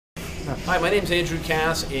Hi, my name is Andrew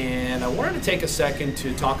Cass, and I wanted to take a second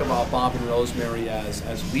to talk about Bob and Rosemary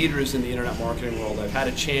as leaders in the internet marketing world. I've had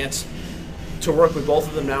a chance to work with both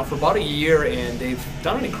of them now for about a year, and they've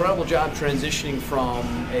done an incredible job transitioning from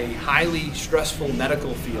a highly stressful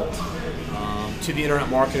medical field to the internet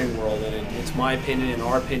marketing world. And it's my opinion and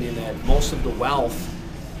our opinion that most of the wealth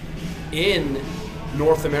in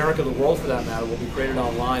North America, the world for that matter, will be created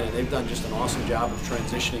online, and they've done just an awesome job of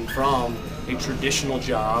transitioning from a traditional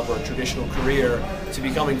job or a traditional career to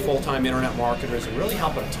becoming full-time internet marketers and really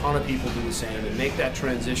help a ton of people do the same and make that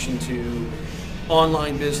transition to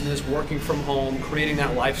online business, working from home, creating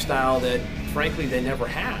that lifestyle that frankly they never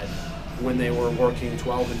had when they were working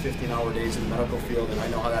 12 and 15-hour days in the medical field. And I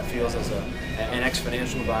know how that feels as an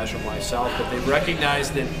ex-financial advisor myself, but they've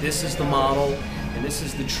recognized that this is the model and this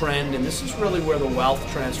is the trend, and this is really where the wealth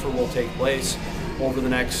transfer will take place over the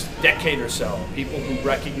next decade or so. People who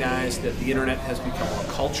recognize that the internet has become a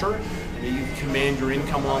culture and that you can command your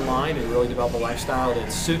income online and really develop a lifestyle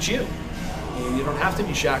that suits you. And you don't have to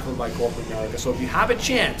be shackled by corporate America. So if you have a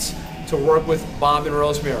chance to work with Bob and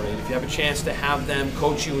Rosemary, and if you have a chance to have them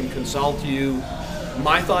coach you and consult you,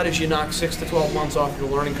 my thought is you knock 6 to 12 months off your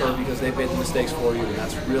learning curve because they've made the mistakes for you, and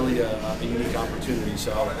that's really a unique opportunity.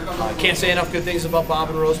 So I can't say enough good things about Bob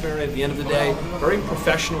and Rosemary. At the end of the day, very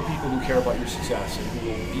professional people who care about your success and who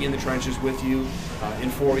will be in the trenches with you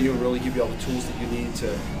and for you and really give you all the tools that you need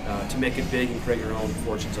to make it big and create your own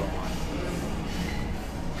fortunes online.